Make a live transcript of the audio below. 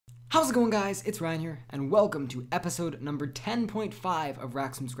How's it going, guys? It's Ryan here, and welcome to episode number 10.5 of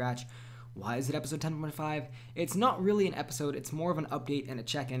Araxxor from Scratch. Why is it episode 10.5? It's not really an episode, it's more of an update and a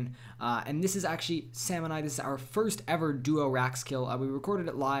check-in, and this is actually Sam and I. This is our first ever duo Rax kill. We recorded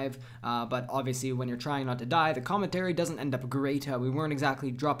it live, but obviously when you're trying not to die, the commentary doesn't end up great. We weren't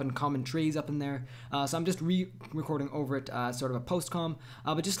exactly dropping common trees up in there, so I'm just re-recording over it, sort of a post-com,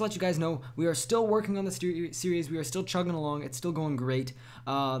 but just to let you guys know, we are still working on the series, we are still chugging along, it's still going great,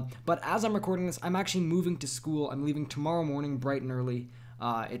 but as I'm recording this, I'm actually moving to school. I'm leaving tomorrow morning bright and early.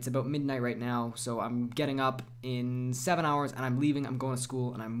 It's about midnight right now, so I'm getting up in 7 hours, and I'm leaving, I'm going to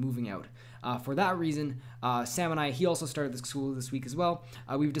school, and I'm moving out. For that reason, Sam and I, he also started the school this week as well,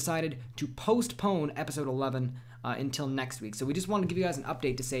 we've decided to postpone episode 11 until next week. So we just wanted to give you guys an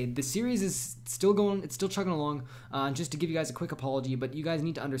update to say the series is still going, it's still chugging along, just to give you guys a quick apology, but you guys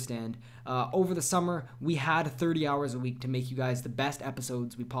need to understand, over the summer, we had 30 hours a week to make you guys the best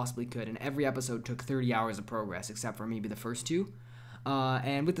episodes we possibly could, and every episode took 30 hours of progress, except for maybe the first two.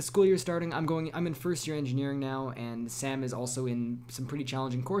 And with the school year starting, I'm in first year engineering now, and Sam is also in some pretty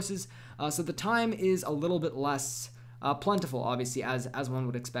challenging courses, so the time is a little bit less plentiful, obviously, as one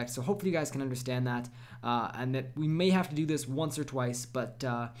would expect. So hopefully you guys can understand that, and that we may have to do this once or twice, but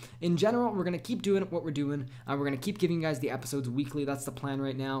in general, we're going to keep doing what we're doing. We're going to keep giving you guys the episodes weekly. That's the plan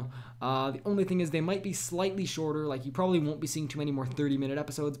right now. The only thing is they might be slightly shorter. Like, you probably won't be seeing too many more 30-minute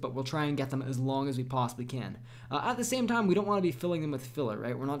episodes, but we'll try and get them as long as we possibly can. At the same time, we don't want to be filling them with filler,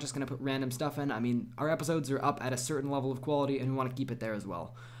 right? We're not just going to put random stuff in. I mean, our episodes are up at a certain level of quality, and we want to keep it there as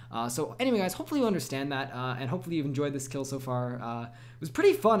well. So anyway, guys, hopefully you understand that, and hopefully you've enjoyed this kill so far. It was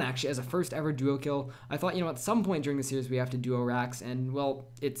pretty fun, actually, as a first ever duo kill. I thought, at some point during the series we have to duo Rax, and, well,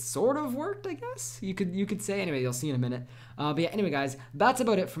 it sort of worked, I guess, you could say. Anyway, you'll see in a minute. But yeah, anyway, guys, that's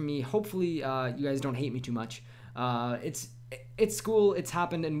about it from me. Hopefully you guys don't hate me too much. It's school, it's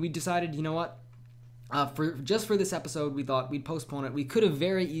happened, and we decided, you know what? For this episode, we thought we'd postpone it. We could have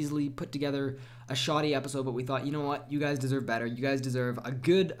very easily put together a shoddy episode, but we thought, you know what? You guys deserve better. You guys deserve a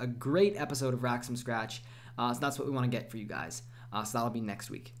great episode of Araxxor from Scratch. So that's what we want to get for you guys. So that'll be next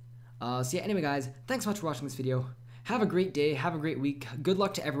week. So yeah, anyway, guys, thanks so much for watching this video. Have a great day. Have a great week. Good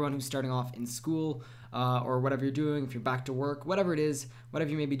luck to everyone who's starting off in school, or whatever you're doing. If you're back to work, whatever it is,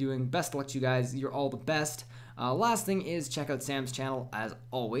 whatever you may be doing, best of luck to you guys. You're all the best. Last thing is check out Sam's channel as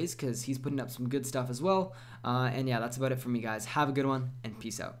always, because he's putting up some good stuff as well. And yeah, that's about it for me, guys. Have a good one, and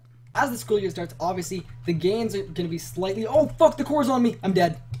peace out. As the school year starts, obviously, the gains are going to be slightly... Oh, fuck, the core's on me! I'm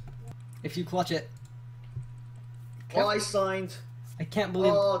dead. If you clutch it. Well, I signed. I can't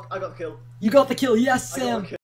believe... Oh, I got the kill. You got the kill, yes, Sam!